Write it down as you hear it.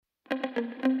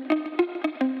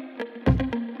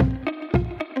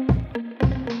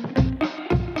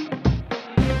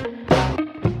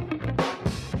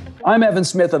I'm Evan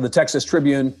Smith of the Texas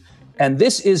Tribune, and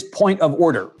this is Point of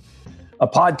Order, a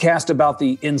podcast about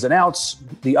the ins and outs,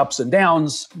 the ups and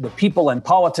downs, the people and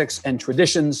politics and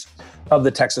traditions of the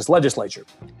Texas legislature.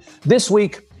 This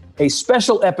week, a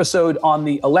special episode on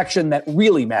the election that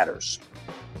really matters.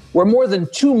 We're more than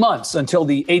 2 months until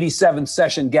the 87th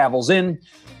session gavels in,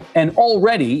 and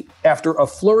already, after a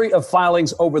flurry of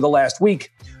filings over the last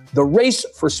week, the race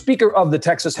for Speaker of the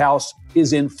Texas House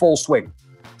is in full swing.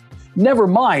 Never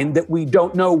mind that we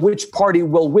don't know which party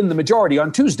will win the majority on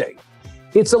Tuesday.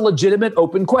 It's a legitimate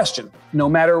open question, no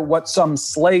matter what some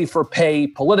slave-for-pay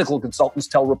political consultants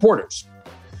tell reporters.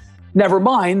 Never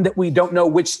mind that we don't know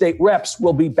which state reps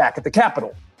will be back at the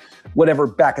Capitol. Whatever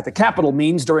back at the Capitol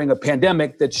means during a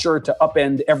pandemic that's sure to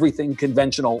upend everything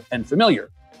conventional and familiar.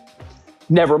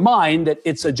 Never mind that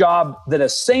it's a job that a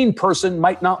sane person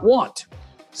might not want,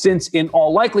 since in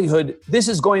all likelihood, this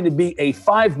is going to be a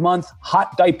 5-month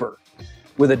hot diaper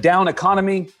with a down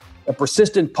economy, a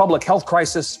persistent public health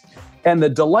crisis, and the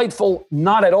delightful,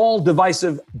 not at all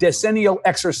divisive decennial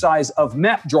exercise of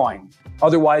map drawing,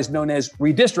 otherwise known as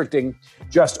redistricting,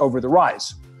 just over the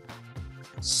rise.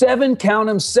 7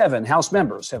 House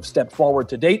members have stepped forward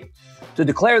to date to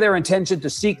declare their intention to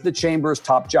seek the chamber's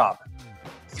top job.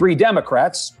 3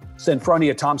 Democrats,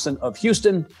 Senfronia Thompson of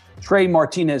Houston, Trey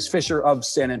Martinez Fisher of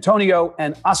San Antonio,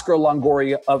 and Oscar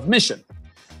Longoria of Mission.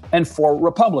 And 4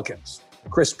 Republicans,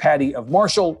 Chris Patty of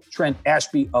Marshall, Trent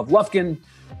Ashby of Lufkin,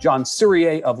 John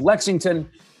Syrier of Lexington,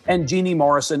 and Jeannie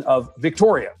Morrison of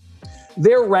Victoria.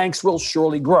 Their ranks will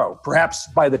surely grow, perhaps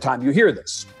by the time you hear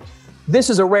this. This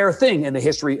is a rare thing in the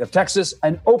history of Texas,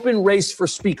 an open race for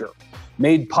Speaker,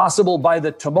 made possible by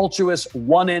the tumultuous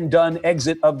one-and-done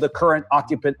exit of the current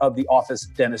occupant of the office,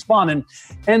 Dennis Bonnen,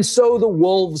 and so the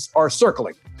wolves are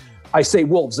circling. I say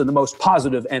wolves in the most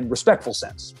positive and respectful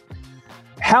sense.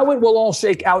 How it will all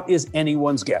shake out is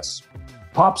anyone's guess.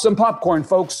 Pop some popcorn,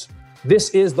 folks. This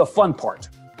is the fun part.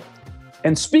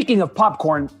 And speaking of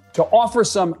popcorn, to offer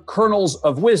some kernels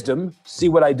of wisdom, see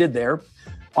what I did there,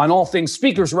 on all things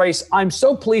Speaker's race, I'm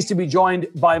so pleased to be joined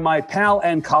by my pal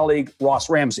and colleague, Ross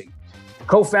Ramsey,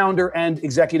 co-founder and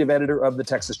executive editor of the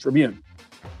Texas Tribune.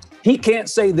 He can't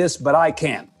say this, but I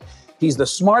can. He's the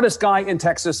smartest guy in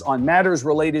Texas on matters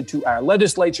related to our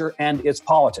legislature and its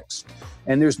politics.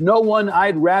 And there's no one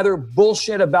I'd rather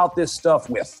bullshit about this stuff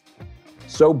with.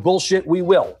 So bullshit we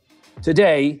will.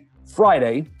 Today,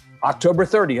 Friday, October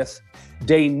 30th,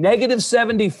 day negative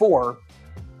 74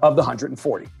 of the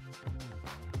 140.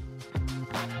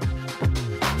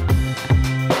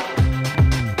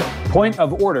 Point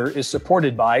of Order is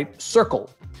supported by Circle,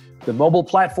 the mobile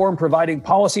platform providing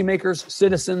policymakers,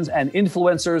 citizens, and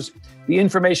influencers the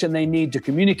information they need to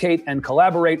communicate and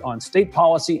collaborate on state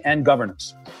policy and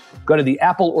governance. Go to the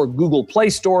Apple or Google Play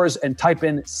stores and type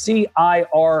in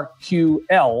CIRQL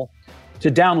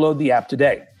to download the app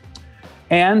today.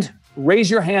 And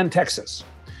Raise Your Hand Texas.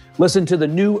 Listen to the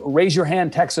new Raise Your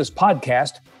Hand Texas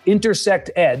podcast,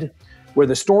 Intersect Ed, where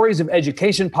the stories of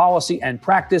education policy and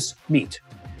practice meet.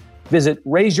 Visit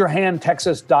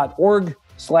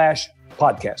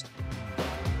raiseyourhandtexas.org/podcast.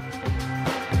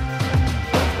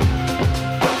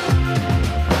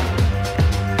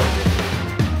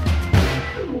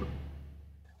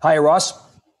 Hi, Ross.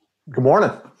 Good morning.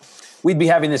 We'd be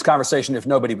having this conversation if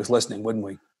nobody was listening, wouldn't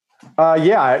we?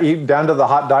 Yeah, down to the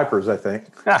hot diapers, I think.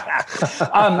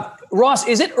 Ross,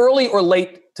 is it early or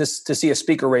late to see a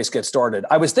speaker race get started?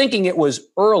 I was thinking it was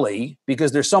early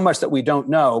because there's so much that we don't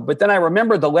know. But then I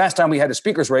remembered the last time we had a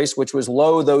speaker's race, which was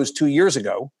low those 2 years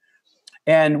ago.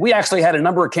 And we actually had a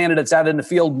number of candidates out in the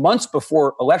field months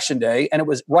before Election Day. And it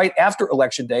was right after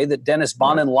Election Day that Dennis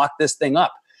Bonnen locked this thing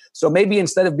up. So maybe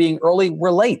instead of being early,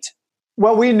 we're late.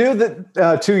 Well, we knew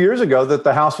that 2 years ago that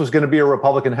the House was going to be a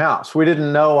Republican House. We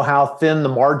didn't know how thin the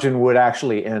margin would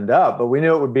actually end up, but we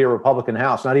knew it would be a Republican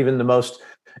House. Not even the most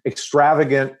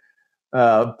extravagant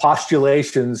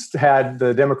postulations had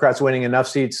the Democrats winning enough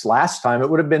seats last time. It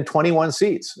would have been 21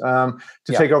 seats to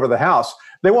take over the House.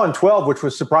 They won 12, which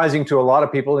was surprising to a lot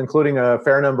of people, including a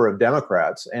fair number of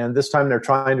Democrats. And this time they're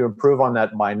trying to improve on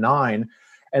that by 9.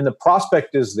 And the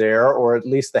prospect is there, or at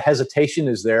least the hesitation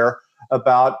is there,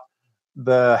 about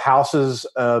the House's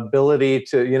ability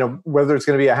to, whether it's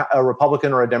going to be a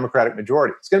Republican or a Democratic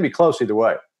majority. It's going to be close either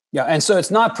way. Yeah, and so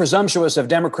it's not presumptuous of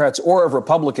Democrats or of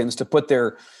Republicans to put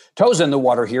their toes in the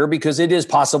water here, because it is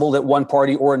possible that one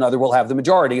party or another will have the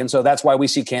majority. And so that's why we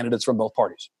see candidates from both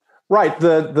parties. Right.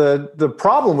 The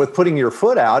problem with putting your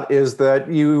foot out is that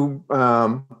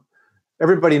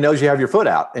everybody knows you have your foot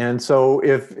out. And so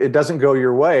if it doesn't go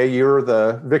your way, you're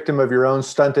the victim of your own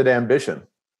stunted ambition.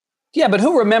 Yeah, but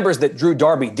who remembers that Drew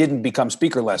Darby didn't become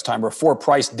Speaker last time, or For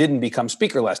Price didn't become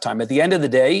Speaker last time? At the end of the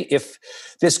day, if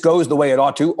this goes the way it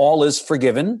ought to, all is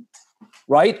forgiven,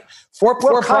 right? For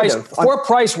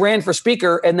Price ran for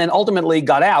Speaker and then ultimately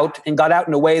got out in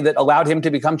a way that allowed him to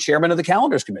become Chairman of the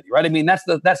Calendars Committee, right? I mean, that's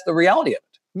the reality of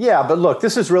it. Yeah, but look,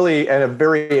 this is really a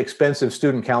very expensive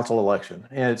student council election,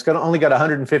 and it's only got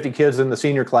 150 kids in the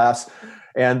senior class.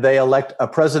 And they elect a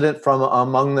president from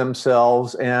among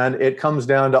themselves. And it comes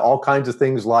down to all kinds of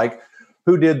things like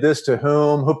who did this to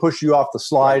who pushed you off the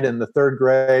slide in the third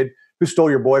grade, who stole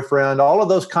your boyfriend. All of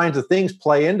those kinds of things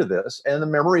play into this. And the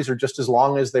memories are just as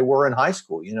long as they were in high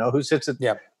school. You know, who sits at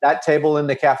that table in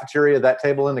the cafeteria, that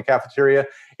table in the cafeteria.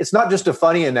 It's not just a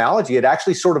funny analogy. It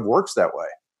actually sort of works that way.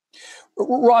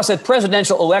 Ross, at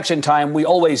presidential election time, we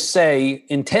always say,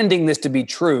 intending this to be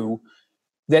true,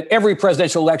 that every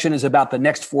presidential election is about the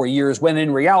next 4 years, when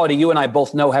in reality, you and I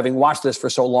both know, having watched this for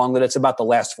so long, that it's about the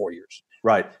last 4 years.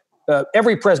 Right.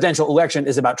 Every presidential election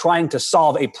is about trying to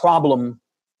solve a problem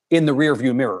in the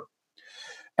rearview mirror.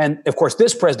 And of course,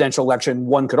 this presidential election,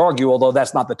 one could argue, although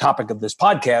that's not the topic of this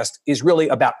podcast, is really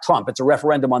about Trump. It's a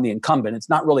referendum on the incumbent. It's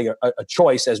not really a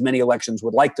choice, as many elections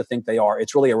would like to think they are.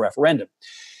 It's really a referendum.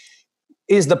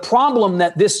 Is the problem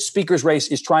that this speaker's race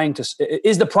is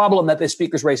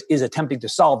attempting to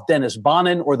solve Dennis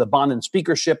Bonnen or the Bonnen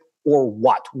speakership, or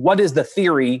what? What is the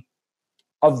theory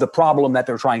of the problem that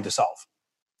they're trying to solve?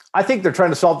 I think they're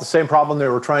trying to solve the same problem they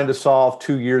were trying to solve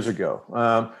 2 years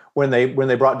ago when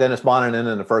they brought Dennis Bonnen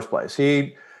in the first place.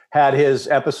 He had his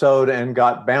episode and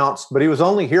got bounced, but he was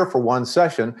only here for one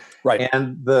session. Right.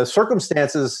 And the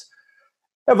circumstances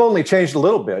have only changed a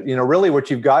little bit. You know, really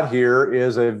what you've got here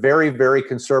is a very, very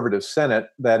conservative Senate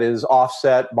that is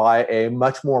offset by a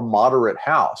much more moderate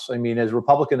House. I mean, as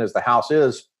Republican as the House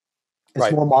is,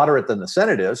 it's more moderate than the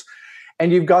Senate is.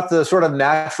 And you've got the sort of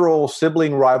natural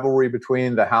sibling rivalry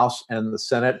between the House and the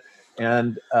Senate.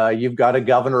 And you've got a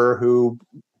governor who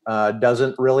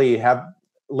doesn't really have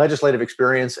legislative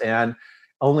experience and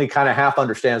only kind of half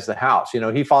understands the House. You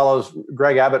know,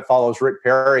 Greg Abbott follows Rick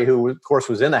Perry, who of course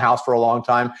was in the House for a long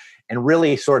time and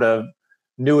really sort of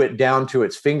knew it down to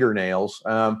its fingernails.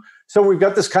 So we've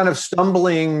got this kind of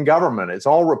stumbling government. It's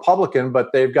all Republican,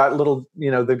 but they've got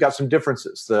they've got some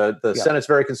differences. The Senate's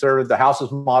very conservative. The House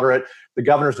is moderate. The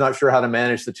governor's not sure how to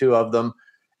manage the two of them.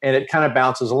 And it kind of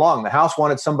bounces along. The House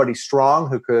wanted somebody strong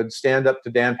who could stand up to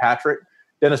Dan Patrick.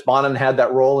 Dennis Bonnen had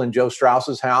that role in Joe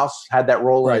Strauss's House, had that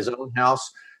role in his own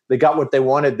House. They got what they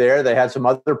wanted there. They had some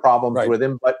other problems with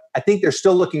him, but I think they're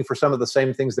still looking for some of the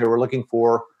same things they were looking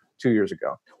for 2 years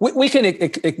ago. We can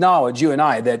acknowledge, you and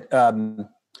I, that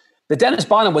Dennis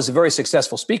Bonnen was a very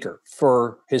successful speaker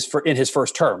in his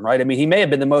first term, right? I mean, he may have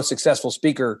been the most successful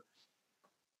speaker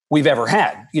we've ever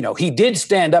had. You know, he did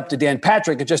stand up to Dan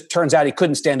Patrick. It just turns out he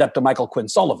couldn't stand up to Michael Quinn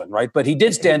Sullivan, right? But he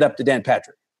did stand up to Dan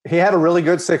Patrick. He had a really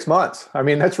good 6 months. I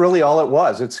mean, that's really all it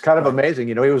was. It's kind of amazing.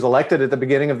 You know, he was elected at the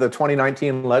beginning of the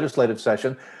 2019 legislative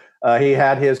session. He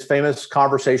had his famous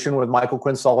conversation with Michael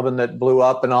Quinn Sullivan that blew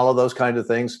up and all of those kinds of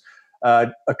things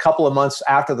a couple of months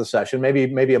after the session,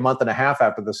 maybe a month and a half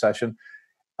after the session.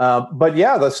 But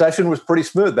yeah, the session was pretty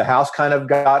smooth. The House kind of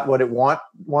got what it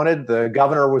wanted. The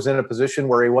governor was in a position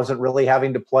where he wasn't really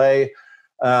having to play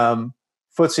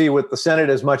footsie with the Senate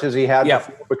as much as he had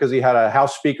before, because he had a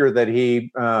House Speaker that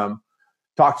he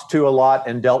talked to a lot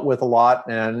and dealt with a lot.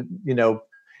 And, you know,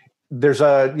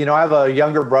 I have a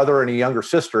younger brother and a younger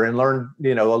sister, and learned,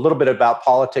 a little bit about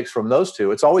politics from those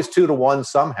two. It's always 2-1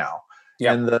 somehow.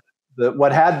 Yep. And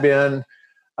what had been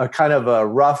a kind of a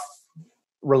rough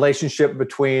relationship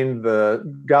between the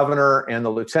governor and the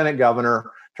lieutenant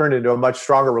governor turned into a much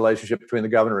stronger relationship between the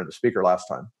governor and the speaker last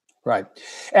time. Right.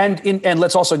 And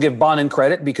let's also give Bonnen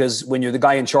credit, because when you're the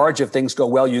guy in charge, if things go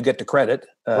well, you get the credit,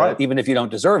 even if you don't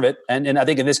deserve it. And I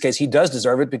think in this case, he does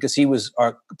deserve it, because he was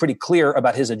pretty clear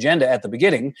about his agenda at the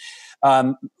beginning.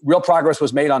 Real progress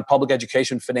was made on public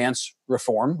education finance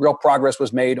reform. Real progress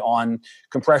was made on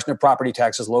compression of property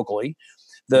taxes locally.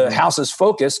 The House's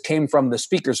focus came from the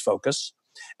speaker's focus.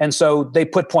 And so they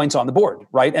put points on the board,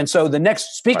 right? And so the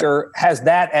next speaker has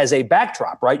that as a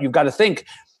backdrop, right? You've got to think,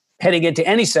 heading into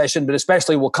any session, but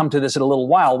especially we'll come to this in a little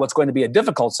while, what's going to be a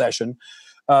difficult session,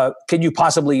 can you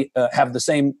possibly have the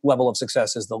same level of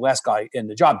success as the last guy in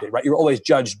the job did, right? You're always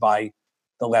judged by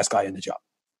the last guy in the job.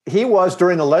 He was,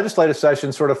 during the legislative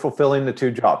session, sort of fulfilling the two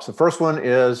jobs. The first one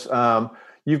is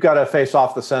you've got to face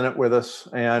off the Senate with us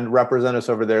and represent us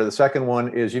over there. The second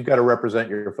one is you've got to represent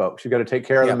your folks. You've got to take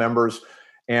care of the members,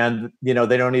 and they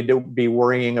don't need to be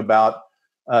worrying about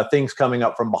things coming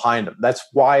up from behind them. That's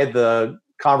why the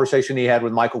conversation he had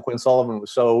with Michael Quinn Sullivan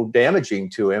was so damaging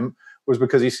to him, was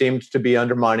because he seemed to be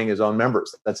undermining his own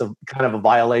members. That's a kind of a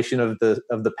violation of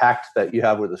the pact that you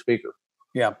have with the speaker.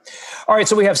 Yeah. All right.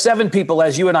 So we have 7 people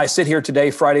as you and I sit here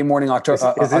today, Friday morning,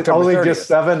 October. Is it only 30th. Just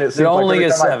 7? It only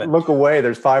is 7. I look away,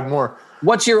 there's 5 more.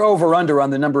 What's your over/under on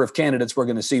the number of candidates we're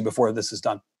going to see before this is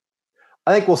done?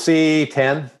 I think we'll see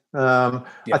 10. I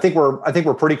think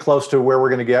we're pretty close to where we're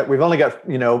going to get. We've only got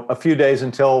a few days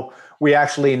until we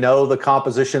actually know the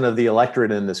composition of the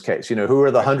electorate in this case. Who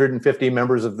are the 150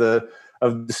 members of the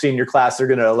senior class that are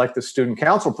going to elect the student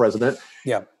council president.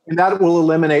 Yeah. And that will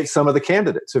eliminate some of the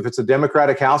candidates. If it's a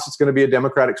Democratic House, it's going to be a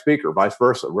Democratic speaker, vice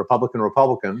versa,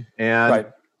 Republican. And,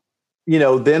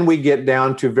 then we get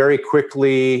down to very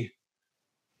quickly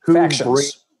who brings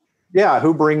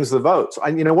the votes.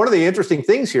 One of the interesting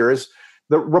things here is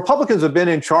the Republicans have been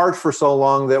in charge for so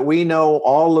long that we know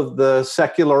all of the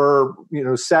secular,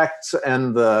 sects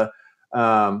and the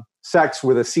sects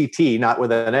with a CT, not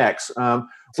with an X.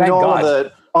 Thank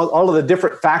God. All of the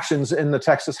different factions in the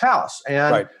Texas House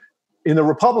and in the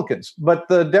Republicans. But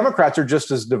the Democrats are just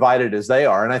as divided as they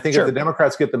are. And I think if the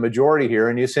Democrats get the majority here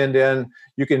and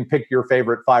you can pick your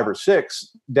favorite 5 or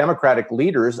 6 Democratic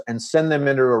leaders and send them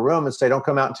into a room and say, don't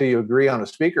come out until you agree on a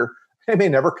speaker, they may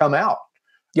never come out.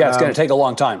 Yeah, it's going to take a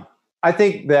long time. I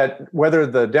think that whether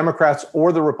the Democrats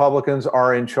or the Republicans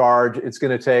are in charge, it's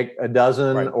going to take a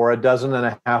dozen or a dozen and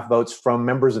a half votes from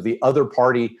members of the other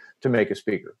party to make a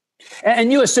speaker.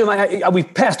 And you assume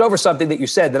we've passed over something that you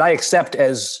said that I accept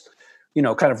as,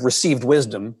 kind of received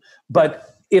wisdom.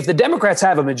 But if the Democrats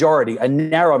have a majority, a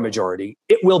narrow majority,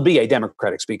 it will be a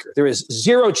Democratic speaker. There is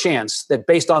zero chance that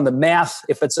based on the math,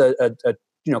 if it's a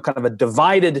kind of a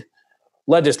divided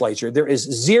legislature, there is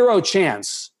zero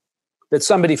chance that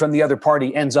somebody from the other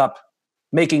party ends up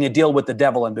making a deal with the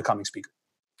devil and becoming speaker.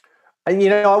 And,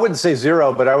 I wouldn't say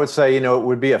zero, but I would say, it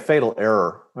would be a fatal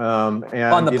error. On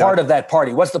the part of that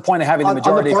party, what's the point of having the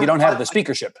majority if you don't have the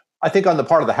speakership? I think on the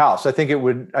part of the House, I think it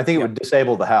would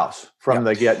disable the House from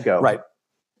the get-go. Right.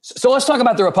 So let's talk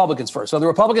about the Republicans first. So the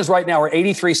Republicans right now are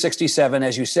 83-67.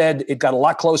 As you said, it got a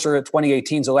lot closer at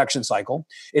 2018's election cycle.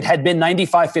 It had been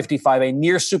 95-55, a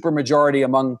near supermajority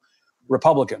among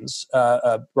Republicans,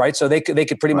 right? So they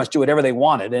could pretty much do whatever they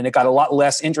wanted, and it got a lot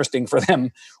less interesting for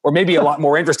them, or maybe a lot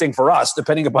more interesting for us,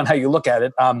 depending upon how you look at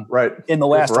it. In the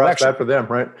last election, bad for them,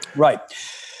 right? Right.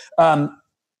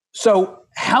 So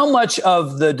how much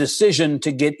of the decision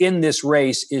to get in this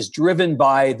race is driven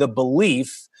by the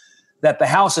belief that the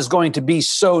House is going to be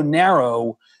so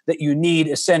narrow that you need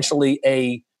essentially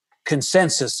a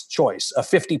consensus choice, a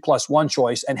 50+1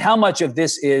 choice, and how much of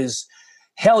this is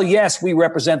hell yes, we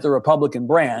represent the Republican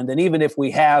brand. And even if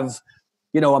we have,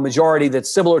 a majority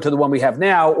that's similar to the one we have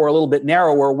now or a little bit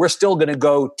narrower, we're still going to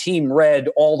go team red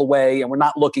all the way. And we're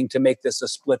not looking to make this a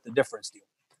split the difference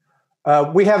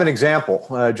deal. We have an example.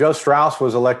 Joe Straus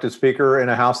was elected speaker in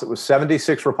a House that was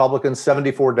 76 Republicans,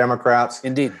 74 Democrats.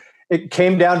 Indeed. It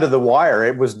came down to the wire.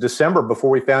 It was December before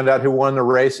we found out who won the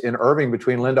race in Irving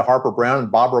between Linda Harper Brown and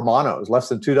Bob Romano. It was less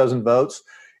than 24 votes.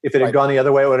 If it had gone the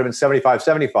other way, it would have been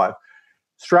 75-75.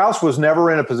 Straus was never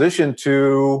in a position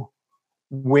to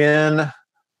win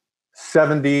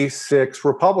 76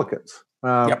 Republicans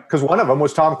because one of them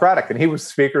was Tom Craddock, and he was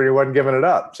speaker and he wasn't giving it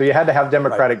up. So you had to have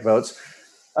Democratic votes.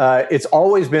 It's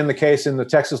always been the case in the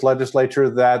Texas legislature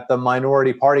that the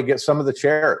minority party gets some of the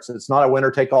chairs. It's not a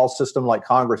winner-take-all system like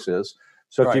Congress is.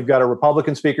 So if you've got a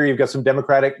Republican speaker, you've got some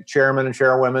Democratic chairmen and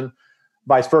chairwomen.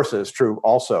 Vice versa is true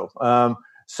also.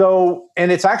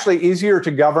 And it's actually easier to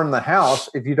govern the House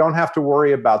if you don't have to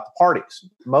worry about the parties.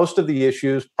 Most of the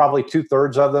issues, probably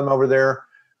 2/3 of them over there,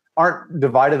 aren't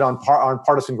divided on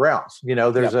partisan grounds.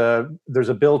 There's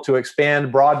a bill to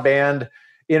expand broadband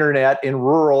internet in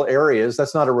rural areas.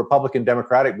 That's not a Republican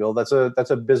Democratic bill. That's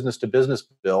a business to business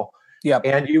bill. Yep.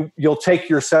 And you'll take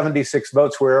your 76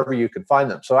 votes wherever you can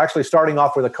find them. So actually starting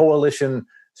off with a coalition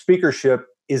speakership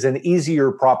is an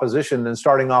easier proposition than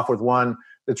starting off with one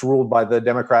that's ruled by the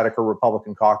Democratic or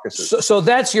Republican caucuses. So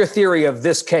that's your theory of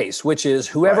this case, which is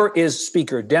whoever is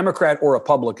speaker, Democrat or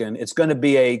Republican, it's going to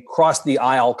be a cross the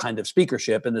aisle kind of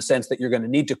speakership in the sense that you're going to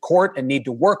need to court and need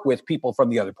to work with people from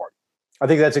the other party. I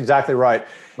think that's exactly right.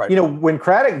 When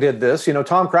Craddock did this,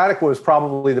 Tom Craddock was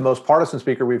probably the most partisan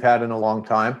speaker we've had in a long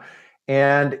time.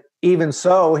 And even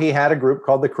so, he had a group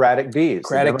called the Craddock Ds.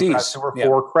 Craddock Ds. Who were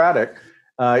for Craddock.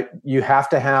 You have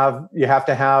to have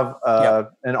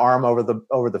an arm over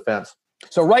the fence.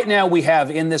 So right now we have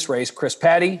in this race Chris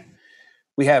Patty,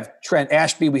 we have Trent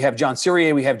Ashby, we have John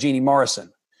Cyrier, we have Jeannie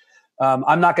Morrison.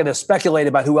 I'm not going to speculate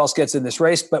about who else gets in this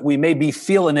race, but we may be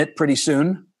feeling it pretty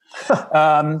soon.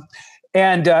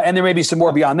 And there may be some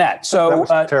more beyond that. So that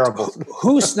was terrible.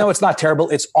 No, it's not terrible.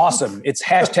 It's awesome. It's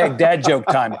hashtag dad joke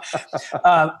time.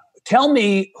 Tell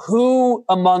me who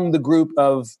among the group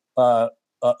of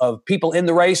people in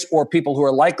the race or people who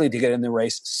are likely to get in the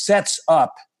race sets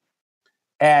up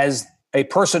as a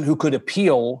person who could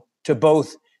appeal to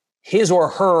both his or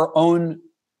her own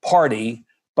party,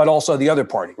 but also the other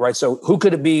party, right? So who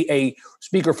could it be a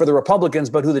speaker for the Republicans,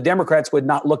 but who the Democrats would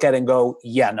not look at and go,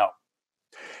 yeah, no.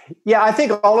 Yeah, I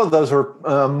think all of those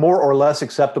are more or less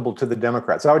acceptable to the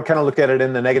Democrats. I would kind of look at it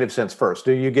in the negative sense first.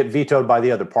 Do you get vetoed by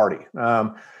the other party?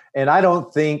 And I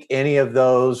don't think any of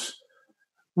those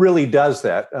really does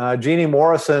that. Jeannie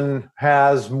Morrison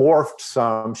has morphed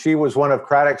some. She was one of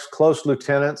Craddock's close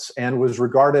lieutenants and was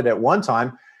regarded at one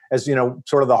time as,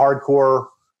 sort of the hardcore,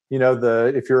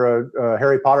 if you're a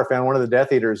Harry Potter fan, one of the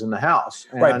Death Eaters in the House.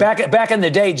 And right. Back in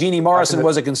the day, Jeannie Morrison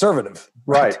was a conservative.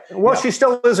 Right. Well, she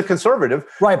still is a conservative.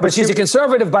 Right. But she's a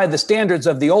conservative by the standards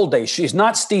of the old days. She's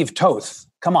not Steve Toth.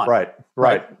 Come on. Right.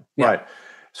 Yeah.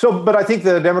 So, but I think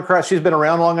the Democrats, she's been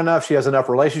around long enough. She has enough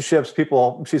relationships.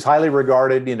 She's highly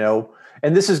regarded,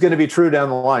 and this is going to be true down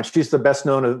the line. She's the best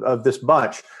known of this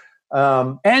bunch.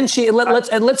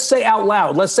 Let's say out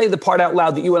loud, let's say the part out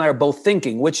loud that you and I are both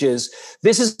thinking, which is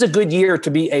this is a good year to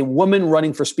be a woman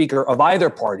running for speaker of either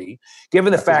party,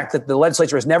 given the fact that the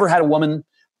legislature has never had a woman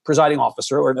presiding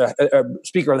officer or a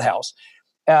speaker of the House.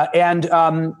 I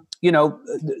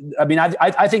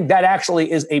think that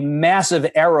actually is a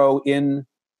massive arrow in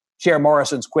Chair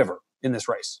Morrison's quiver in this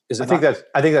race. I think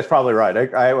that's probably right.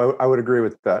 I would agree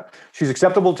with that. She's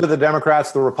acceptable to the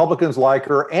Democrats. The Republicans like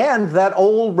her, and that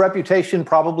old reputation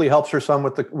probably helps her some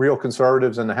with the real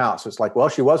conservatives in the House. It's like, well,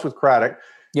 she was with Craddock.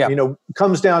 Yeah.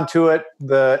 Comes down to it,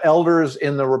 the elders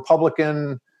in the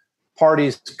Republican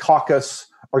Party's caucus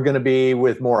are going to be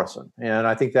with Morrison, and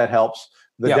I think that helps.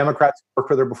 The Democrats who worked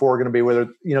with her before are going to be with her.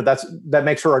 That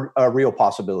makes her a real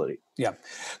possibility. Yeah.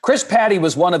 Chris Patty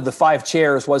was one of the 5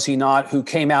 chairs, was he not, who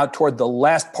came out toward the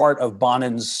last part of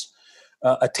Bonin's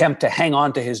attempt to hang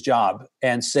on to his job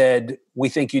and said, we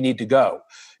think you need to go.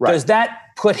 Right. Does that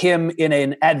put him in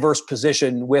an adverse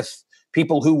position with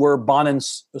people who were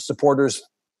Bonin's supporters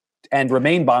and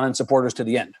remain Bonin supporters to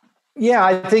the end? Yeah,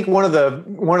 I think one of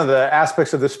the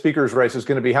aspects of the speaker's race is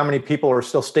going to be how many people are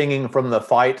still stinging from the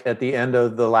fight at the end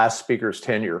of the last speaker's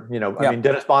tenure. I mean,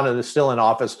 Dennis Bonin is still in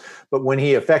office, but when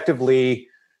he effectively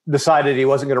decided he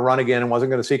wasn't going to run again and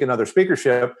wasn't going to seek another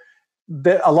speakership,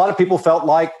 a lot of people felt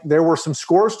like there were some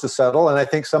scores to settle, and I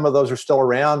think some of those are still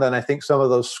around, and I think some of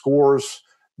those scores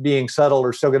being settled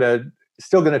are still going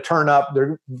to turn up.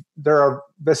 There are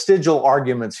vestigial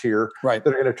arguments here that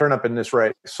are going to turn up in this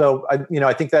race. So,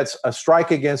 I think that's a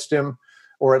strike against him,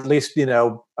 or at least,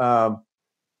 a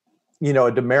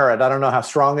demerit. I don't know how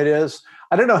strong it is.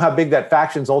 I don't know how big that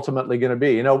faction's ultimately going to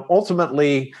be.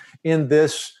 Ultimately in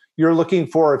this, you're looking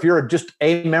for, if you're just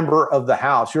a member of the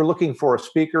House, you're looking for a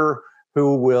speaker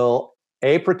who will,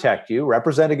 protect you,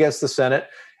 represent against the Senate,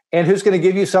 and who's going to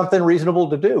give you something reasonable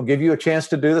to do, give you a chance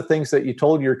to do the things that you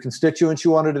told your constituents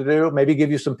you wanted to do, maybe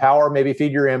give you some power, maybe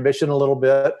feed your ambition a little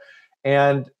bit.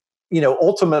 And,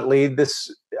 ultimately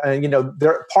this,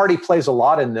 their party plays a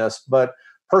lot in this, but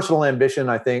personal ambition,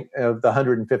 I think, of the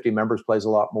 150 members plays a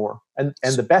lot more. And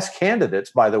the best candidates,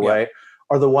 by the way,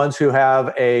 are the ones who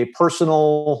have a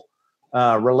personal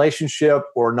relationship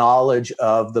or knowledge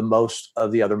of the most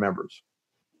of the other members.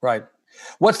 Right.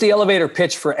 What's the elevator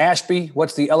pitch for Ashby?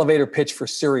 What's the elevator pitch for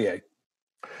Cyrier?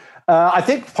 I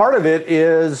think part of it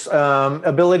is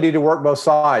ability to work both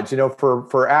sides.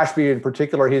 For Ashby in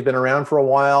particular, he's been around for a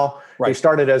while. Right. He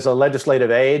started as a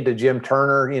legislative aide to Jim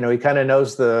Turner. He kind of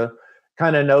knows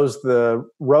the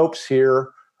ropes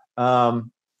here,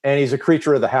 and he's a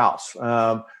creature of the House.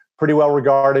 Pretty well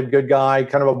regarded, good guy,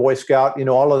 kind of a Boy Scout.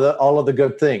 All of the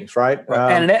good things, right?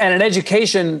 And an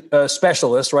education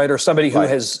specialist, right, or somebody who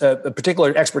has a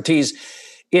particular expertise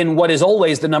in what is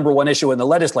always the number one issue in the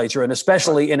legislature, and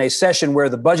especially in a session where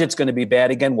the budget's going to be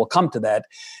bad. Again, we'll come to that.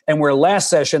 And where last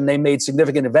session they made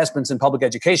significant investments in public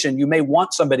education, you may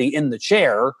want somebody in the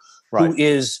chair who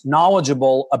is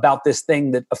knowledgeable about this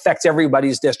thing that affects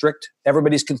everybody's district,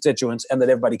 everybody's constituents, and that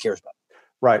everybody cares about.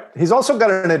 Right. He's also got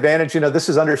an advantage. This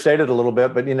is understated a little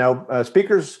bit, but,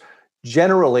 speakers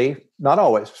generally, not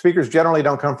always, speakers generally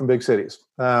don't come from big cities.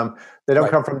 They don't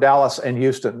come from Dallas and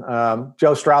Houston.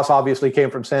 Joe Strauss obviously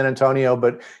came from San Antonio,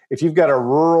 but if you've got a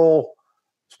rural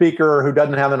speaker who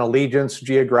doesn't have an allegiance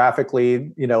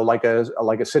geographically, like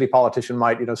a city politician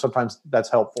might, sometimes that's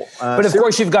helpful. But of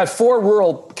course, you've got 4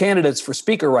 rural candidates for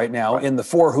speaker right now in the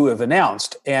 4 who have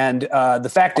announced. And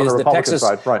the fact is that Texas,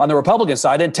 on the Republican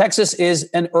side, and Texas is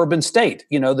an urban state.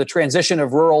 The transition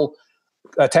of rural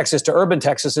Texas to urban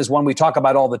Texas is one we talk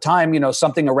about all the time.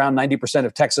 Something around 90%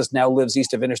 of Texas now lives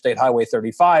east of Interstate Highway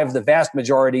 35. The vast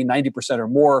majority, 90% or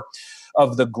more,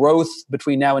 of the growth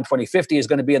between now and 2050 is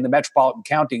going to be in the metropolitan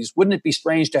counties. Wouldn't it be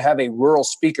strange to have a rural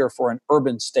speaker for an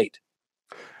urban state?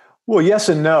 Well, yes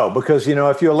and no, because,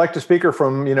 if you elect a speaker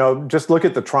from, just look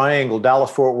at the triangle, Dallas,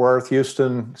 Fort Worth,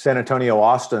 Houston, San Antonio,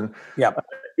 Austin. Yeah.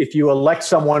 If you elect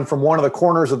someone from one of the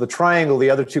corners of the triangle, the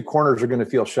other two corners are going to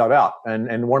feel shut out.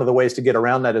 And one of the ways to get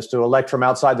around that is to elect from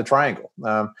outside the triangle.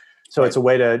 So It's a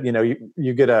way to,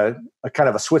 you get a kind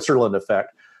of a Switzerland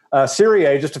effect.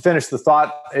 Cyrier, just to finish the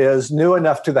thought, is new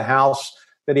enough to the House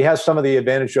that he has some of the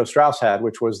advantage Joe Strauss had,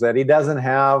 which was that he doesn't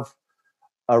have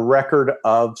a record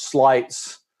of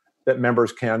slights that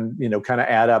members can, kind of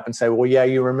add up and say, well, yeah,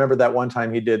 you remember that one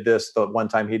time he did this, the one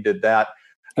time he did that.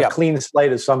 A clean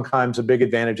slate is sometimes a big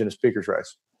advantage in a speaker's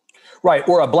race. Right.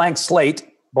 Or a blank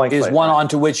slate is one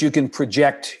onto which you can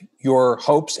project your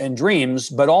hopes and dreams.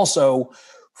 But also,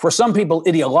 for some people,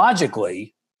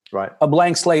 ideologically, right, a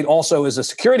blank slate also is a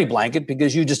security blanket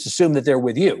because you just assume that they're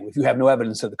with you if you have no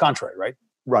evidence to the contrary, right?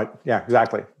 Right. Yeah,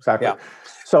 exactly. Yeah.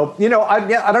 So,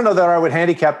 I don't know that I would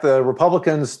handicap the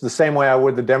Republicans the same way I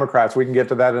would the Democrats. We can get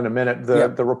to that in a minute.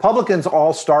 The Republicans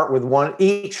all start with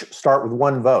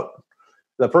one vote.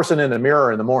 The person in the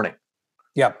mirror in the morning.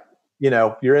 Yeah.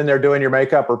 You're in there doing your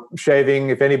makeup or shaving.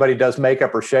 If anybody does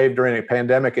makeup or shave during a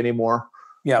pandemic anymore,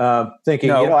 thinking,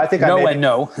 I think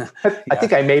I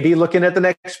think I may be looking at the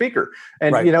next speaker.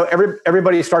 And,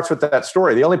 everybody starts with that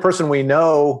story. The only person we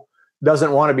know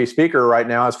doesn't want to be speaker right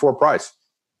now is Ford Price.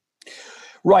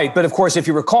 Right. But of course, if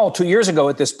you recall, 2 years ago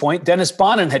at this point, Dennis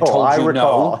Bonnen had told you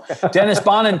no. Dennis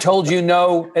Bonnen told you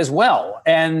no as well.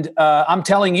 And I'm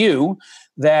telling you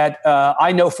that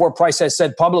I know Ford Price has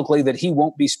said publicly that he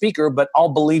won't be speaker, but I'll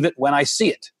believe it when I see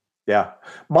it. Yeah.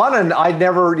 Bonnen, I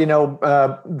never,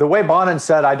 the way Bonnen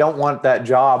said, I don't want that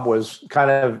job was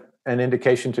kind of an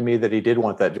indication to me that he did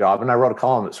want that job. And I wrote a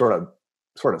column that sort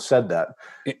of said that.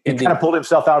 He kind of pulled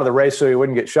himself out of the race so he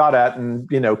wouldn't get shot at and,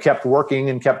 kept working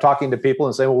and kept talking to people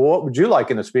and saying, well, what would you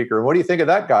like in a speaker? And what do you think of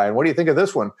that guy? And what do you think of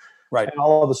this one? Right. And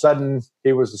all of a sudden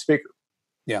he was the speaker.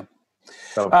 Yeah.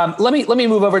 So. Let me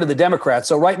move over to the Democrats.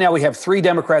 So right now we have 3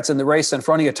 Democrats in the race: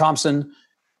 Anfronia Thompson,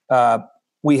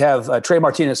 we have Trey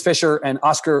Martinez Fisher, and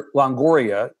Oscar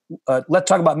Longoria. Let's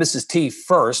talk about Mrs. T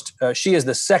first. She is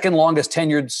the second longest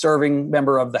tenured serving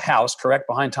member of the House, correct,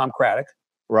 behind Tom Craddock.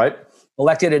 Right.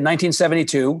 Elected in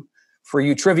 1972. For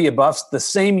you trivia buffs, the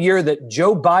same year that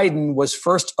Joe Biden was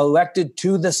first elected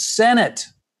to the Senate.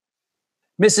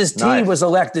 Mrs. T was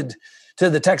elected to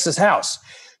the Texas House.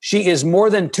 She is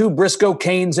more than 2 Briscoe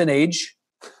Caines in age,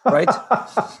 right?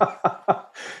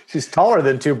 She's taller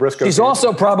than 2 Briscoe She's Caines.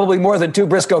 also probably more than 2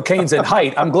 Briscoe Caines in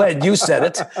height. I'm glad you said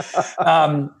it.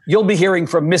 You'll be hearing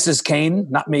from Mrs. Cain,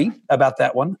 not me, about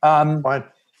that one. Fine.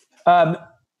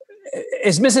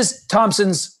 Is Mrs.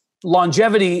 Thompson's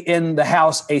longevity in the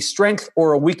House a strength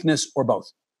or a weakness or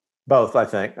both? Both, I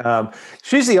think.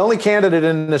 She's the only candidate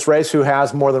in this race who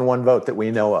has more than 1 vote that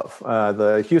we know of.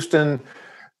 The Houston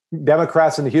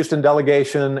Democrats in the Houston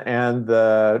delegation and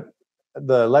the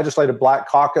legislative Black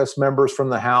Caucus members from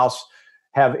the House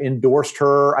have endorsed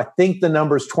her. I think the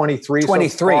number's 23. 23.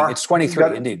 So far. It's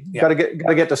 23, indeed. Got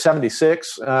to get to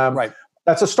 76. Right.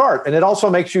 That's a start, and it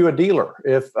also makes you a dealer.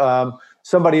 If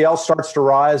somebody else starts to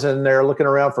rise and they're looking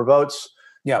around for votes,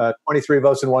 23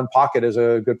 votes in one pocket is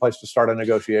a good place to start a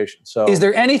negotiation. So, is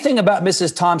there anything about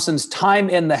Mrs. Thompson's time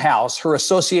in the House, her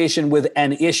association with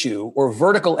an issue, or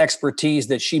vertical expertise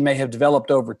that she may have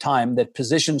developed over time that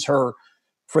positions her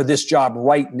for this job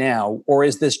right now? Or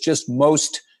is this just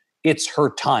it's her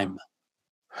time?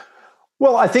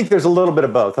 Well, I think there's a little bit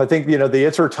of both. I think, the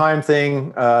it's her time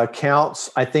thing counts.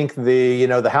 I think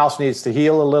the House needs to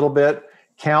heal a little bit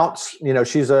counts.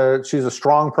 She's a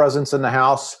strong presence in the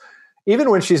House,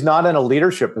 even when she's not in a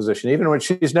leadership position, even when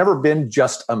she's never been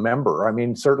just a member. I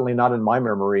mean, certainly not in my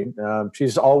memory.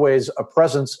 She's always a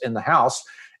presence in the House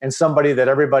and somebody that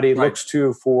everybody looks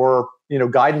to for,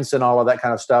 guidance and all of that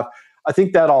kind of stuff. I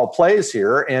think that all plays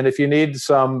here. And if you need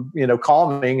some,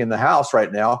 calming in the House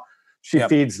right now, she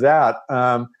feeds that.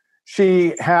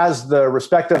 She has the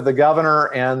respect of the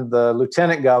governor and the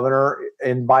lieutenant governor.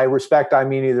 And by respect, I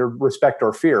mean either respect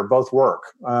or fear. Both work.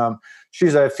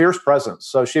 She's a fierce presence.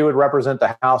 So she would represent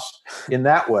the House in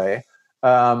that way.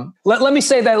 Let me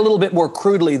say that a little bit more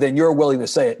crudely than you're willing to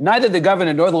say it. Neither the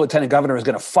governor nor the lieutenant governor is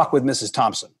going to fuck with Mrs.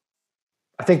 Thompson.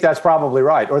 I think that's probably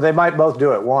right. Or they might both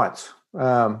do it once.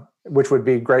 Which would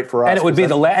be great for us. And it would be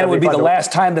the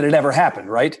last time that it ever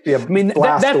happened, right? Yeah, I mean,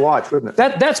 blast to watch, wouldn't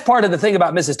it? That's part of the thing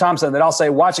about Mrs. Thompson that I'll say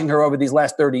watching her over these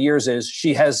last 30 years is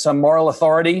she has some moral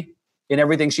authority in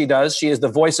everything she does. She is the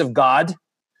voice of God,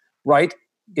 right,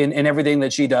 in everything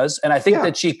that she does. And I think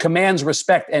that she commands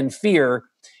respect and fear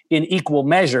in equal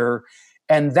measure.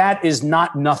 And that is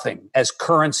not nothing as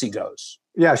currency goes.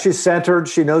 Yeah, she's centered.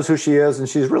 She knows who she is, and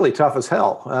she's really tough as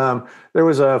hell. There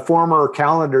was a former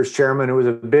Calendars chairman who was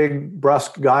a big,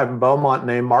 brusque guy from Beaumont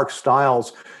named Mark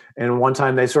Stiles. And one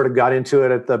time they sort of got into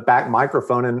it at the back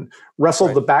microphone and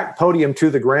wrestled the back podium to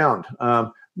the ground.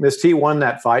 Miss T won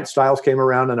that fight. Stiles came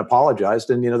around and apologized.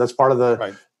 And, that's part of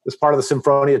the that's part of the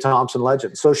Symphonia Thompson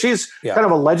legend. So she's kind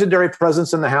of a legendary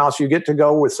presence in the House. You get to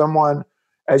go with someone,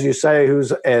 as you say,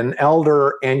 who's an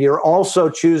elder, and you're also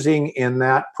choosing in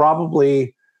that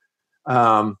probably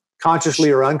consciously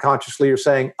or unconsciously, you're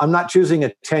saying, I'm not choosing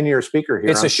a 10-year speaker here.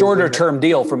 It's a shorter term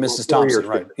deal for Mrs. Thompson,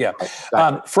 right? Yeah.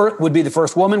 Exactly. Would be the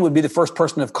first woman, would be the first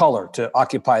person of color to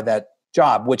occupy that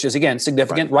job, which is, again,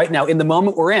 significant right now in the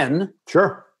moment we're in.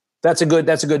 Sure. That's a good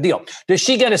deal. Does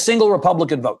she get a single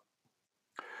Republican vote?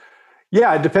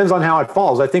 Yeah, it depends on how it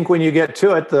falls. I think when you get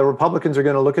to it, the Republicans are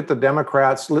going to look at the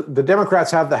Democrats. The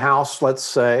Democrats have the House, let's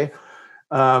say.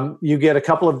 You get a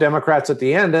couple of Democrats at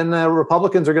the end, and the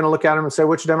Republicans are going to look at them and say,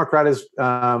 which Democrat is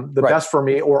the best for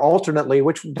me? Or alternately,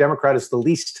 which Democrat is the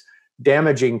least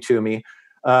damaging to me?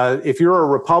 If you're a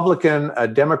Republican, a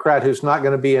Democrat who's not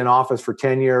going to be in office for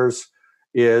 10 years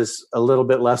is a little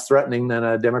bit less threatening than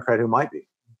a Democrat who might be.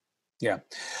 Yeah.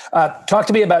 Talk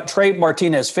to me about Trey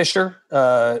Martinez Fisher,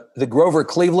 the Grover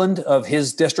Cleveland of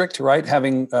his district, right?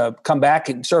 Having come back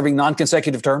and serving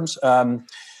non-consecutive terms. I'm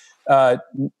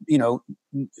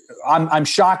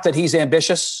shocked that he's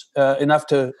ambitious enough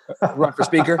to run for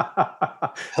speaker.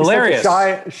 Hilarious.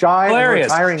 Shy,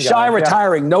 hilarious. Retiring guy. Shy,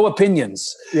 retiring, no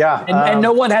opinions. Yeah. And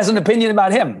no one has an opinion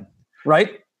about him,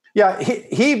 right? Yeah,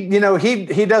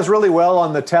 he does really well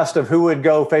on the test of who would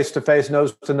go face to face,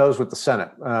 nose to nose with the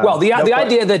Senate. The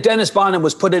idea that Dennis Bonham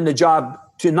was put in the job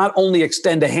to not only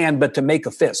extend a hand but to make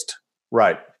a fist.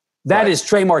 Right. That is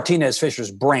Trey Martinez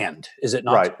Fisher's brand, is it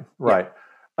not? Right.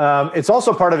 It's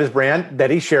also part of his brand that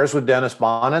he shares with Dennis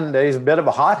Bonham, that he's a bit of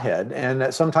a hothead, and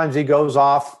that sometimes he goes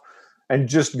off and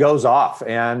just goes off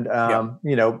and,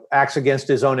 acts against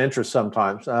his own interests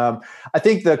sometimes. I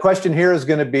think the question here is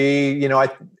going to be,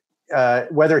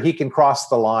 whether he can cross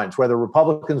the lines, whether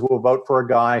Republicans will vote for a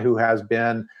guy who has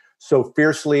been so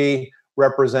fiercely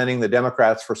representing the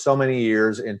Democrats for so many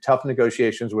years in tough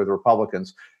negotiations with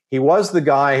Republicans. He was the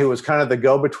guy who was kind of the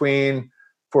go-between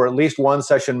for at least one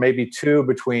session, maybe two,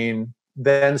 between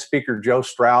then Speaker Joe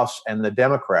Straus and the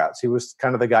Democrats. He was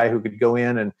kind of the guy who could go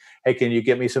in and, hey, can you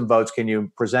get me some votes? Can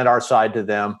you present our side to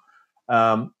them?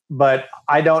 But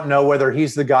I don't know whether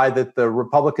he's the guy that the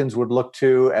Republicans would look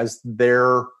to as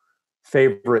their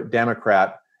favorite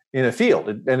Democrat in a field.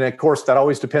 And of course, that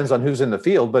always depends on who's in the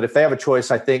field. But if they have a choice,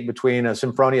 I think, between a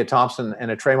Symphonia Thompson and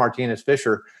a Trey Martinez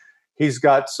Fisher, he's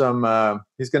got some,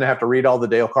 he's going to have to read all the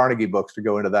Dale Carnegie books to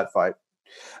go into that fight.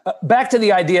 Back to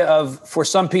the idea of, for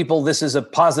some people, this is a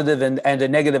positive and a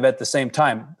negative at the same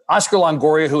time. Oscar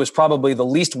Longoria, who is probably the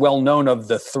least well-known of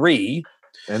the three.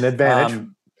 An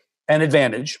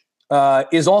advantage.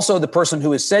 Is also the person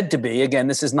who is said to be, again,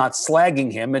 this is not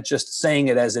slagging him, it's just saying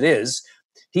it as it is.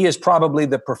 He is probably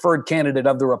the preferred candidate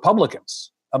of the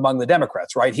Republicans among the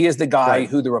Democrats, right? He is the guy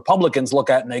who the Republicans look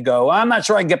at and they go, I'm not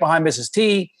sure I can get behind Mrs.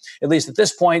 T, at least at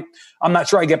this point. I'm not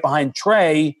sure I get behind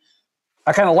Trey.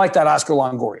 I kind of like that Oscar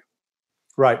Longoria.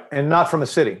 Right. And not from a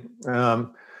city.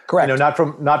 Correct. Not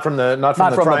from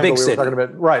the big city. Talking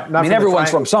about. Right. Everyone's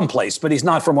from someplace, but he's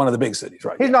not from one of the big cities,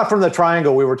 right? He's not from the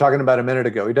triangle we were talking about a minute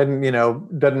ago. He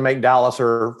doesn't make Dallas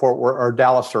or Fort Worth or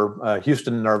Dallas or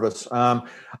Houston nervous.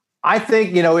 I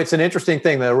think, it's an interesting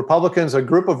thing. The Republicans, a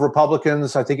group of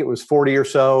Republicans, I think it was 40 or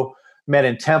so, met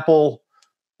in Temple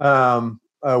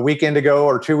a weekend ago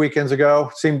or 2 weekends ago.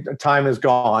 Seemed time is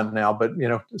gone now, but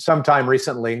sometime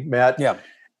recently met. Yeah.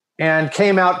 And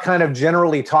came out kind of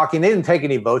generally talking. They didn't take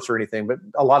any votes or anything, but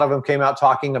a lot of them came out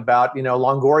talking about,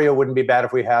 Longoria wouldn't be bad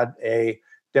if we had a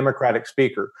Democratic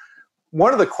speaker.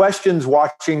 One of the questions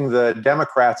watching the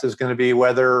Democrats is going to be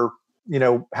whether,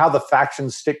 how the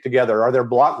factions stick together. Are there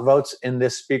block votes in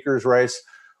this speaker's race?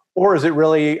 Or is it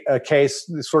really a case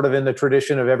sort of in the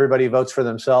tradition of everybody votes for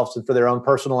themselves and for their own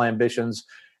personal ambitions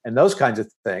and those kinds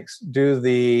of things? Do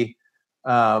the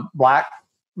black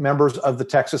members of the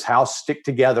Texas House stick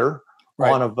together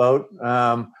on a vote?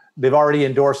 They've already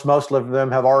endorsed, most of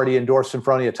them have already endorsed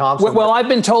Symphonia Thompson. Well, I've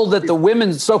been told that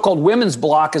the so-called women's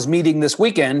bloc is meeting this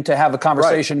weekend to have a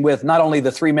conversation with not only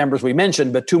the three members we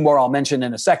mentioned, but two more I'll mention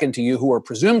in a second to you who are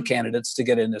presumed candidates to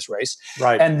get in this race.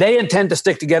 Right. And they intend to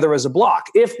stick together as a bloc.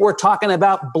 If we're talking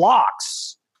about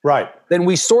blocks, Right. then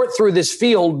we sort through this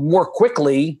field more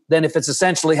quickly than if it's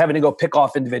essentially having to go pick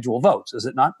off individual votes, is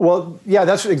it not? Well, yeah,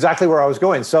 that's exactly where I was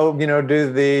going. So,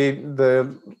 do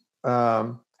the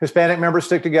Hispanic members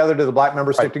stick together? Do the black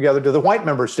members stick together? Do the white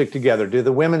members stick together? Do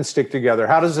the women stick together?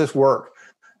 How does this work?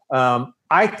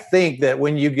 I think that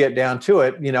when you get down to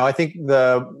it, I think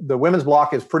the women's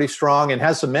bloc is pretty strong and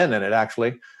has some men in it,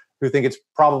 actually, who think it's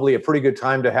probably a pretty good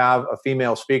time to have a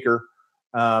female speaker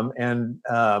and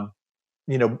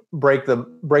break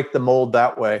the mold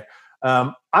that way.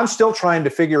 I'm still trying to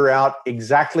figure out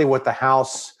exactly what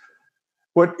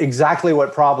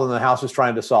what problem the House is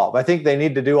trying to solve. I think they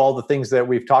need to do all the things that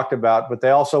we've talked about, but they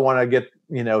also want to get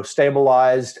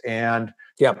stabilized, and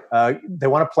they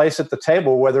want a place at the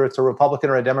table, whether it's a Republican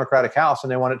or a Democratic House,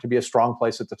 and they want it to be a strong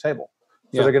place at the table.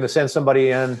 So they're going to send somebody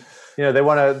in. They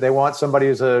want somebody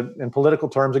who's in political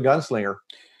terms, a gunslinger.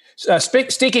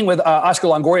 Speaking with Oscar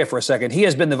Longoria for a second, he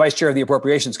has been the vice chair of the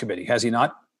Appropriations Committee, has he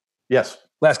not? Yes.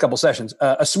 Last couple sessions.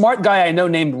 A smart guy I know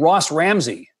named Ross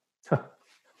Ramsey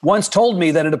once told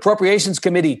me that an Appropriations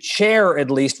Committee chair,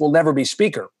 at least, will never be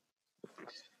speaker,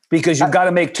 because you've got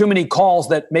to make too many calls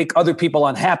that make other people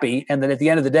unhappy, and that at the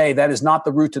end of the day, that is not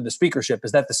the route to the speakership.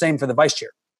 Is that the same for the vice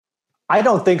chair? I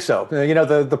don't think so.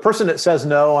 The person that says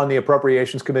no on the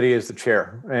Appropriations Committee is the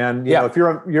chair. And if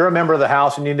you're a member of the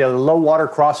House and you need a low water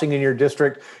crossing in your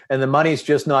district and the money's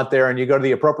just not there, and you go to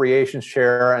the Appropriations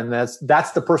chair, and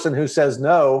that's the person who says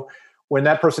no. When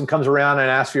that person comes around and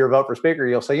asks for your vote for speaker,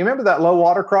 you'll say, "You remember that low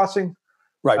water crossing?"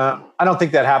 Right. I don't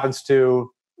think that happens to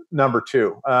number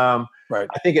two. Right.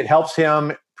 I think it helps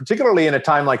him, particularly in a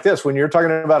time like this, when you're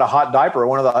talking about a hot diaper.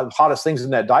 One of the hottest things in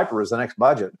that diaper is the next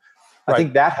budget. I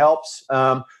think that helps.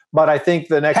 But I think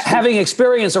the next... Having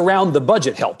experience around the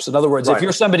budget helps. In other words, if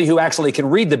you're somebody who actually can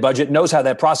read the budget, knows how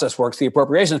that process works, the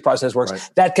appropriations process works,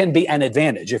 that can be an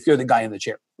advantage if you're the guy in the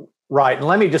chair. Right. And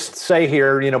let me just say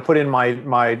here, put in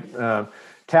my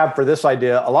tab for this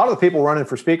idea. A lot of the people running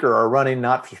for speaker are running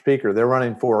not for speaker. They're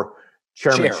running for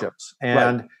chairmanships.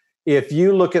 And if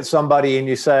you look at somebody and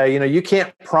you say, you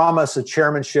can't promise a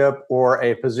chairmanship or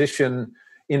a position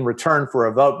in return for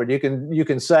a vote, but you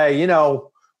can say,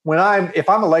 if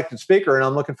I'm elected speaker and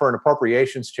I'm looking for an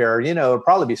appropriations chair, it'd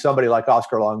probably be somebody like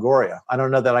Oscar Longoria. I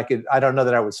don't know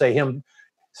that I would say him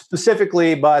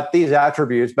specifically, but these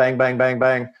attributes, bang, bang, bang,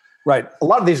 bang. Right. A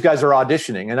lot of these guys are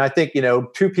auditioning. And I think,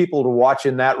 two people to watch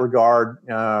in that regard,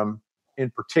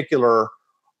 in particular,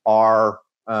 are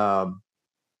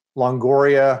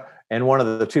Longoria and one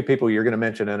of the two people you're going to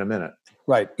mention in a minute.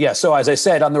 Right. Yeah. So as I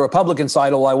said, on the Republican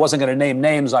side, although I wasn't going to name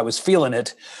names, I was feeling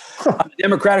it. On the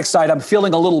Democratic side, I'm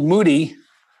feeling a little moody,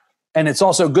 and it's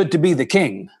also good to be the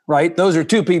king, right? Those are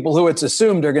two people who it's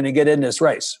assumed are going to get in this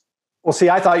race. Well, see,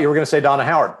 I thought you were going to say Donna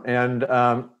Howard, and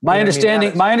my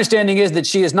understanding is that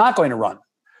she is not going to run.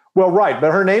 Well, right,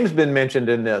 but her name's been mentioned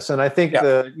in this, and I think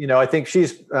I think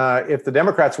she's if the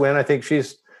Democrats win, I think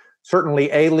she's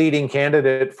certainly a leading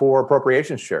candidate for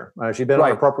appropriations chair. She's been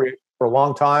on appropriate for a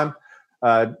long time.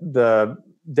 The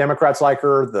Democrats like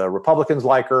her, the Republicans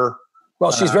like her.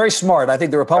 Well, she's very smart. I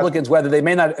think the Republicans, whether they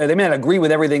may not agree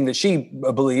with everything that she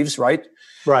believes, right?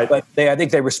 Right. But I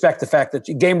think they respect the fact that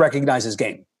game recognizes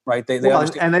game, right? They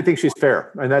and they think she's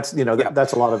fair, and that's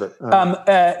that's a lot of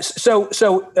it.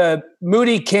 So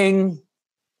Moody, King,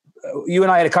 you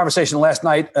and I had a conversation last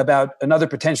night about another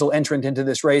potential entrant into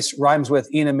this race. Rhymes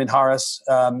with Ina Minharas.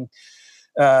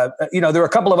 There are a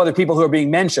couple of other people who are being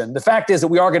mentioned. The fact is that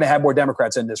we are going to have more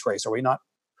Democrats in this race, are we not?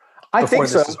 I think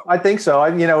so.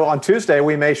 On Tuesday,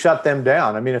 we may shut them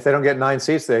down. I mean, if they don't get 9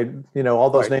 seats, all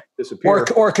those names disappear.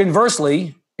 Or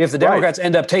conversely, if the Democrats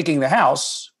end up taking the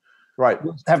House,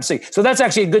 we'll have to see. So that's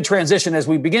actually a good transition as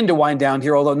we begin to wind down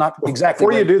here, although not exactly.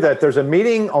 Before you do that, there's a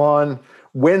meeting on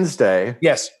Wednesday.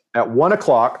 Yes. At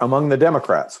 1:00 among the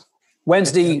Democrats.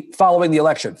 Wednesday following the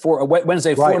election,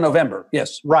 Wednesday 4 November.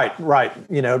 Yes. Right.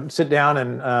 Sit down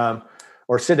and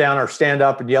or sit down or stand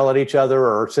up and yell at each other,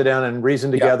 or sit down and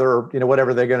reason together, or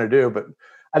whatever they're going to do. But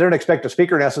I don't expect a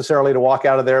speaker necessarily to walk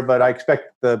out of there, but I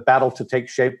expect the battle to take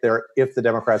shape there if the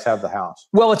Democrats have the House.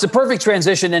 Well, it's a perfect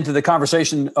transition into the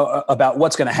conversation about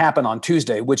what's going to happen on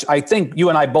Tuesday, which I think you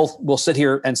and I both will sit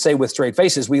here and say with straight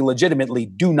faces, we legitimately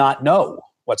do not know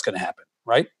what's going to happen,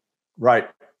 right? Right.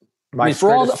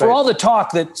 For all the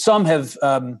talk that some have,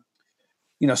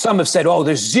 some have said, oh,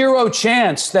 there's zero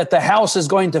chance that the House is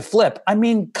going to flip. I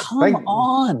mean, come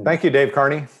on. Thank you, Dave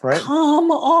Carney. Right? Come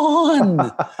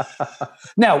on.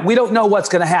 Now, we don't know what's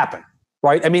going to happen,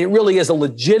 right? I mean, it really is a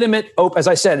legitimate, as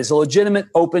I said, it's a legitimate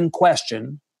open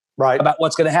question about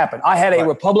what's going to happen. I had a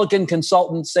Republican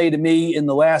consultant say to me in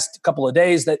the last couple of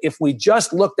days that if we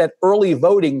just looked at early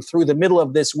voting through the middle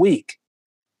of this week,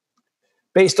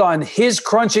 based on his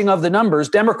crunching of the numbers,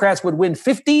 Democrats would win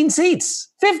 15 seats.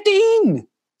 15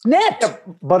 net. Yeah,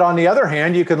 but on the other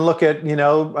hand, you can look at,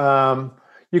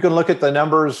 the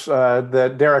numbers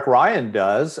that Derek Ryan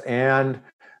does, and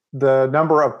the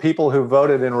number of people who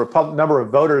voted in number of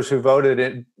voters who voted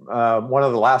in one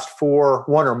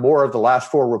or more of the last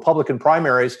four Republican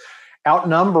primaries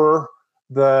outnumber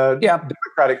the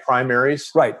Democratic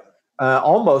primaries, right?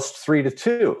 Almost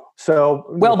 3-2. So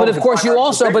well, but of course you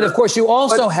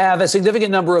also have a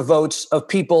significant number of votes of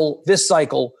people this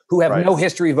cycle who have no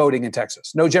history voting in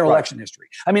Texas, no general election history.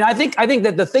 I mean, I think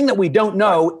that the thing that we don't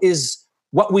know is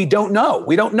what we don't know.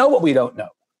 We don't know what we don't know.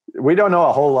 We don't know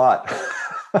a whole lot.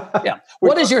 Yeah.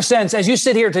 What is your sense as you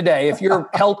sit here today? If you're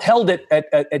held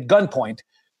at gunpoint,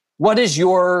 what is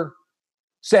your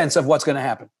sense of what's going to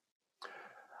happen?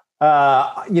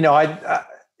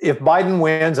 If Biden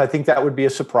wins, I think that would be a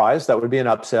surprise. That would be an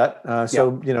upset. That's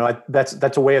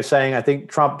a way of saying I think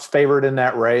Trump's favored in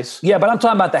that race. Yeah, but I'm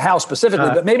talking about the House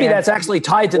specifically. But maybe that's actually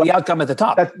tied to the outcome at the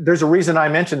top. There's a reason I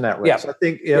mentioned that race. Yeah. I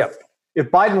think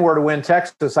if Biden were to win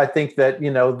Texas, I think that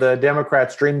the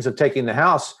Democrats' dreams of taking the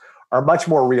House are much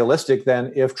more realistic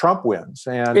than if Trump wins.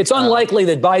 And it's unlikely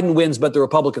that Biden wins, but the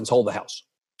Republicans hold the House.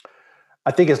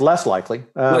 I think it's less likely.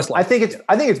 I think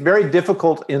it's very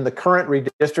difficult in the current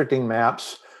redistricting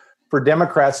maps for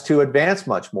Democrats to advance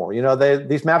much more.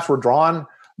 These maps were drawn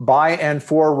by and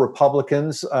for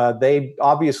Republicans. They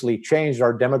obviously changed.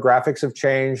 Our demographics have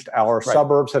changed. Our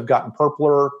suburbs have gotten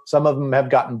purpler. Some of them have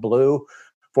gotten blue.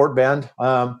 Fort Bend,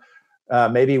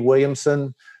 maybe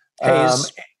Williamson,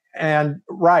 Hayes. The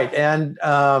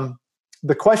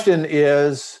question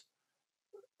is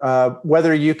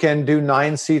whether you can do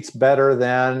 9 seats better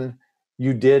than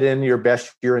you did in your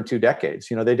best year in 2 decades.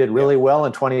 They did really well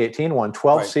in 2018, won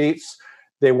 12 seats.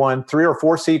 They won 3 or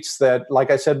 4 seats that,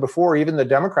 like I said before, even the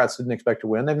Democrats didn't expect to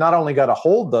win. They've not only got to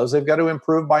hold those, they've got to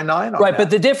improve by 9 on right, that. but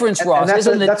the difference, Ross,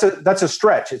 that's a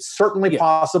stretch. It's certainly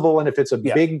possible, and if it's a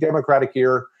big Democratic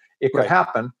year, it could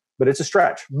happen, but it's a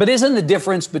stretch. But isn't the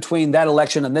difference between that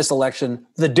election and this election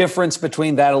the difference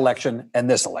between that election and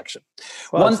this election?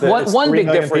 Well, one big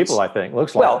difference. People, I think,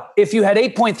 looks like. Well, if you had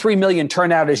 8.3 million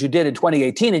turnout as you did in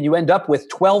 2018 and you end up with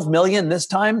 12 million this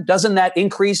time, doesn't that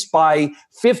increase by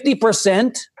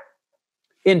 50%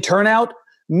 in turnout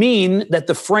mean that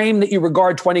the frame that you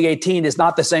regard 2018 is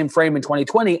not the same frame in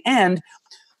 2020? And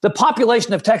the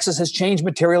population of Texas has changed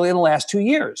materially in the last 2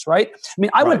 years, right? I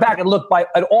mean, I went back and looked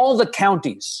at all the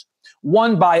counties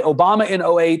won by Obama in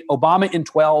 2008, Obama in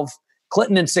 12,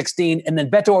 Clinton in 16, and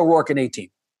then Beto O'Rourke in 18.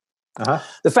 Uh-huh.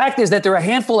 The fact is that there are a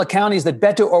handful of counties that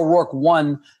Beto O'Rourke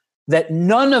won that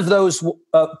none of those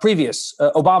previous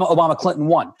Obama, Clinton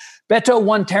won. Beto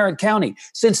won Tarrant County.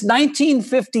 Since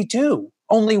 1952,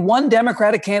 only one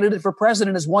Democratic candidate for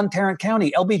president has won Tarrant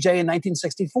County, LBJ in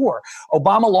 1964.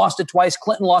 Obama lost it twice,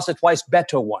 Clinton lost it twice,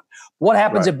 Beto won. What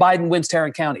happens if Biden wins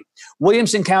Tarrant County?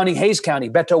 Williamson County, Hayes County,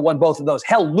 Beto won both of those.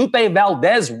 Hell, Lupe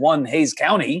Valdez won Hayes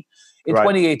County in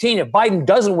 2018. If Biden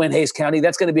doesn't win Hayes County,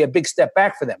 that's going to be a big step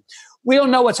back for them. We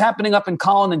don't know what's happening up in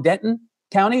Collin and Denton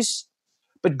counties,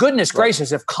 but goodness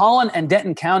gracious, if Collin and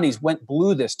Denton counties went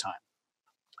blue this time,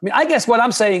 I mean, I guess what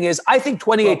I'm saying is I think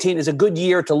 2018 is a good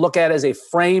year to look at as a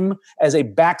frame, as a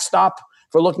backstop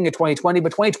for looking at 2020,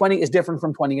 but 2020 is different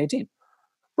from 2018.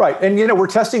 Right. And, we're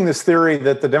testing this theory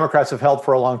that the Democrats have held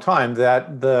for a long time,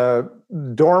 that the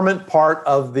dormant part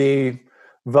of the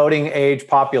voting age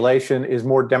population is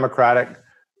more Democratic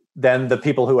than the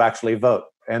people who actually vote.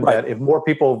 And that if more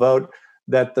people vote,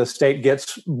 that the state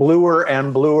gets bluer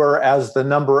and bluer as the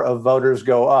number of voters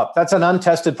go up. That's an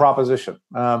untested proposition.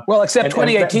 Except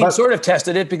 2018 sort of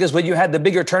tested it, because when you had the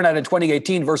bigger turnout in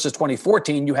 2018 versus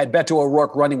 2014, you had Beto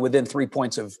O'Rourke running within 3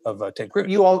 points of Ted Cruz.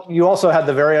 You also had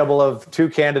the variable of 2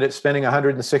 candidates spending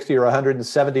 $160 or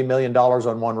 $170 million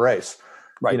on one race.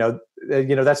 Right.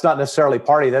 That's not necessarily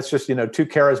party. That's just 2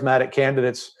 charismatic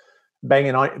candidates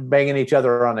banging each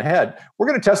other on the head. We're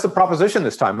going to test the proposition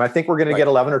this time. I think we're going to get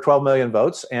 11 or 12 million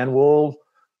votes, and we'll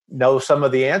know some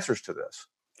of the answers to this.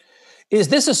 Is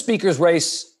this a speaker's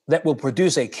race that will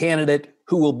produce a candidate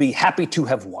who will be happy to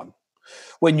have won?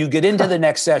 When you get into the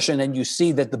next session and you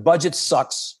see that the budget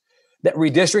sucks, that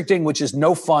redistricting, which is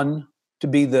no fun to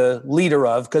be the leader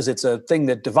of because it's a thing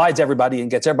that divides everybody and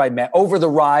gets everybody mad, over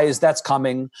the rise, that's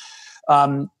coming.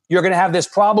 you're going to have this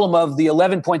problem of the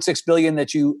 $11.6 billion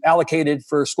that you allocated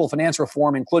for school finance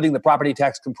reform, including the property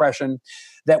tax compression,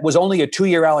 that was only a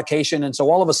 2-year allocation. And so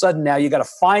all of a sudden now you got to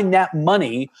find that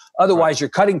money. Otherwise, you're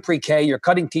cutting pre-K, you're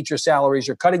cutting teacher salaries,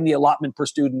 you're cutting the allotment per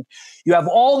student. You have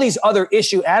all these other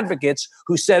issue advocates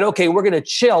who said, okay, we're going to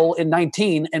chill in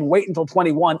 19 and wait until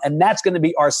 21, and that's going to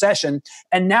be our session.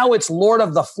 And now it's Lord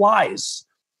of the Flies,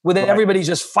 with everybody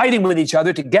just fighting with each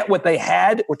other to get what they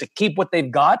had or to keep what they've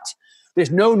got. There's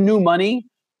no new money.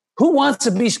 Who wants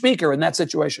to be speaker in that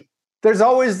situation? There's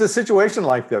always the situation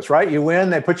like this, right? You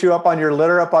win, they put you up on your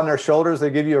litter, up on their shoulders, they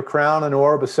give you a crown, an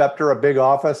orb, a scepter, a big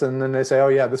office, and then they say, oh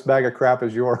yeah, this bag of crap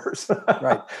is yours.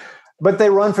 Right. But they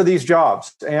run for these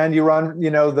jobs, and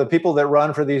the people that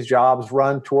run for these jobs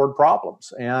run toward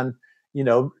problems. And,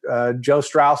 Joe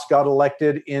Strauss got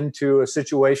elected into a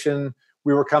situation.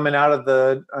 We were coming out of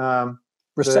the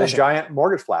giant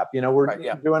mortgage flap.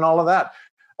 We're doing all of that.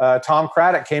 Tom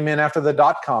Craddock came in after the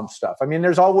dot-com stuff. I mean,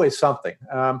 there's always something.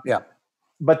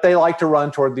 But they like to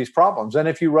run toward these problems. And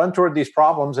if you run toward these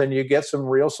problems and you get some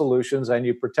real solutions and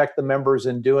you protect the members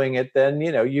in doing it, then,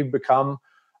 you become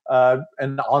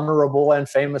an honorable and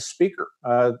famous speaker.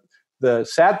 The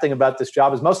sad thing about this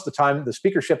job is most of the time the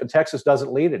speakership in Texas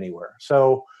doesn't lead anywhere.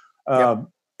 So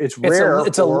it's rare.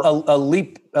 It's a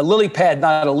lily pad,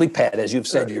 not a leap pad, as you've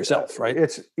said yourself, right?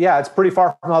 It's pretty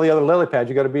far from all the other lily pads.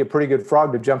 You got to be a pretty good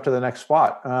frog to jump to the next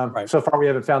spot. So far, we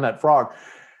haven't found that frog.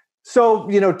 So,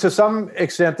 to some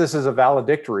extent, this is a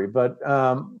valedictory, but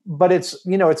it's,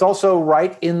 it's also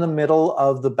right in the middle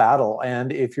of the battle.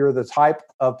 And if you're the type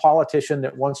of politician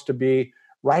that wants to be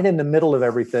right in the middle of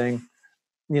everything,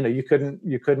 you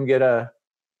couldn't get a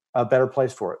better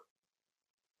place for it.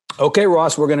 Okay,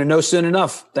 Ross, we're going to know soon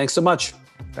enough. Thanks so much.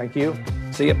 Thank you.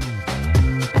 See you.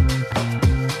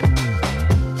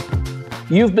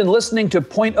 You've been listening to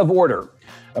Point of Order,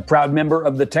 a proud member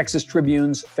of the Texas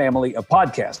Tribune's family of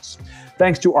podcasts.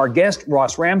 Thanks to our guest,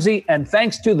 Ross Ramsey, and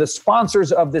thanks to the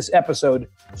sponsors of this episode,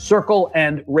 Circle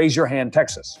and Raise Your Hand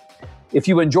Texas. If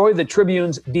you enjoy the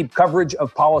Tribune's deep coverage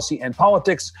of policy and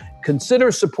politics,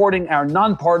 consider supporting our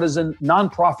nonpartisan,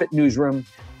 nonprofit newsroom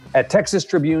at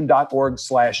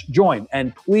texastribune.org/join.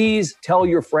 And please tell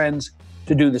your friends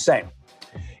to do the same.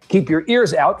 Keep your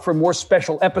ears out for more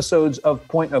special episodes of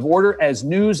Point of Order as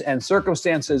news and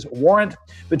circumstances warrant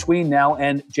between now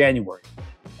and January.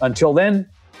 Until then,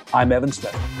 I'm Evan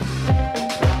Smith.